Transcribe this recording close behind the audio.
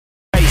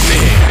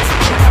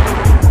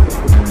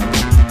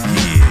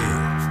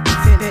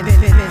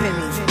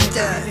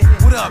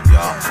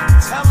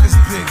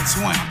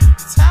Feat.Twin.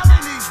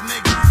 Telling these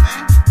niggas,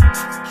 man.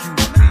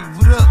 QB,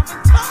 what up?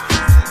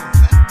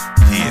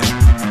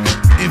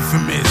 Yeah.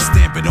 Infamous,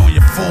 stamp it on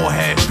your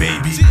forehead,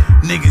 baby.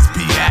 Niggas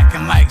be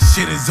acting like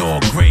shit is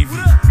all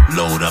gravy.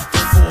 Load up the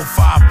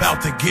 4-5,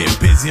 bout to get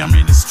busy. I'm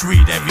in the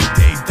street every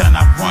day, done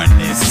I run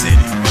this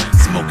city.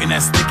 Smoking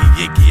that sticky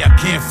yicky, I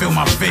can't feel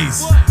my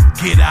face.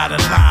 Get out of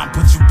line,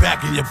 put you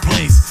back in your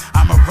place.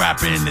 I'm a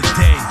rapper in the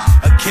day,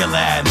 a killer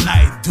at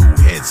night. Do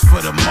hits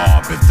for the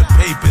mob if the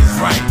paper's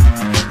right.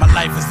 My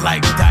life is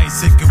like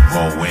dice, it can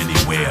roll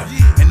anywhere.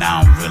 And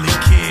I don't really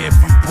care if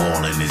you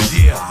ballin' this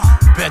year.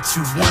 Bet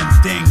you one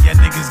thing, ya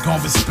niggas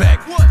gon'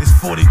 respect this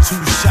 42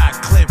 shot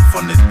clip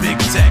from this big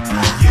tech.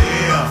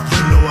 Yeah,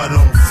 you know I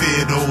don't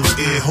fear those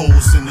ear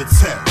holes in the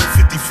tech.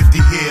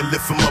 50-50 here,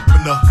 lift them up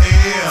in the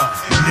air.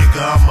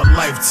 Nigga, I'm a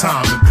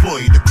lifetime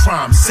employee. The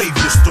crime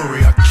savior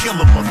story, I kill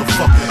a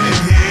motherfucker in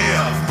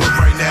here. But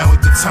right now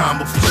at the time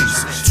of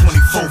place,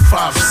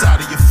 24/5 side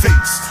of your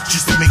face,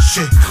 just to make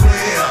shit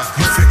clear.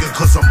 You figure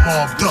cause I'm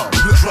mobbed up,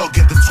 drug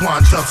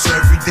intertwined up, so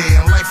every day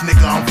in life,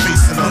 nigga, I'm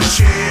facing a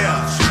chair.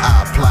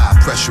 I apply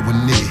pressure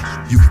when near.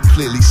 You can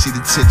clearly see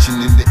the tension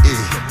in the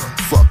air.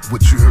 Fuck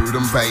what you heard,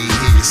 I'm right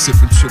here.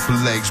 Sipping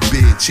triple X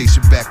beer,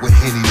 chasing back with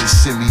Henny. The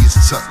semi is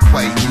tucked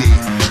quite near.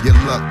 Your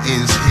luck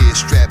ends here,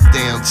 strapped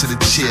down to the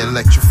chair,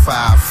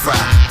 electrify fire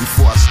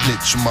before I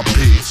snitch on my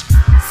peers.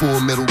 Full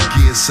metal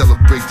gear,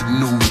 celebrate the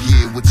new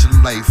year with your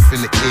life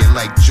in the air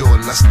like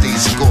Jordan. I stay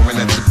scoring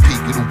at the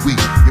peak of the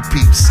week. Your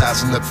peeps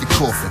sizing up your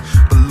coffin.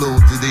 But little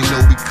did they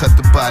know we cut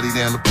the body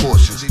down to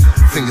portions.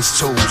 Fingers,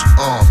 toes,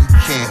 arm, you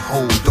can't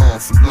hold on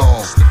for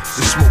long.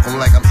 Just smoking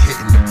like I'm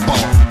hitting the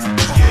bomb.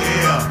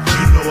 Yeah,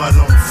 you know I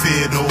don't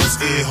fear those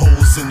ear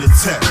holes in the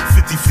tech.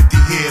 50-50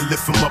 here,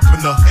 lift them up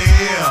in the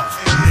air.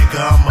 Nigga,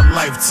 I'm a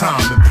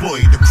lifetime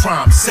employee. The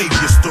crime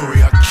savior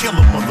story, I kill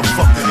a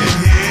motherfucker in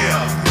here.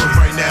 But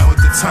right now at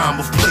the time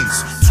of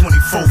place,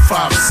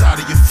 24/5 side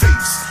of your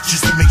face,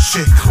 just to make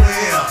shit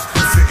clear.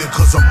 You figure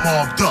cause I'm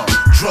mobbed up,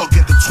 drug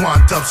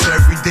intertwined up, so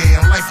every day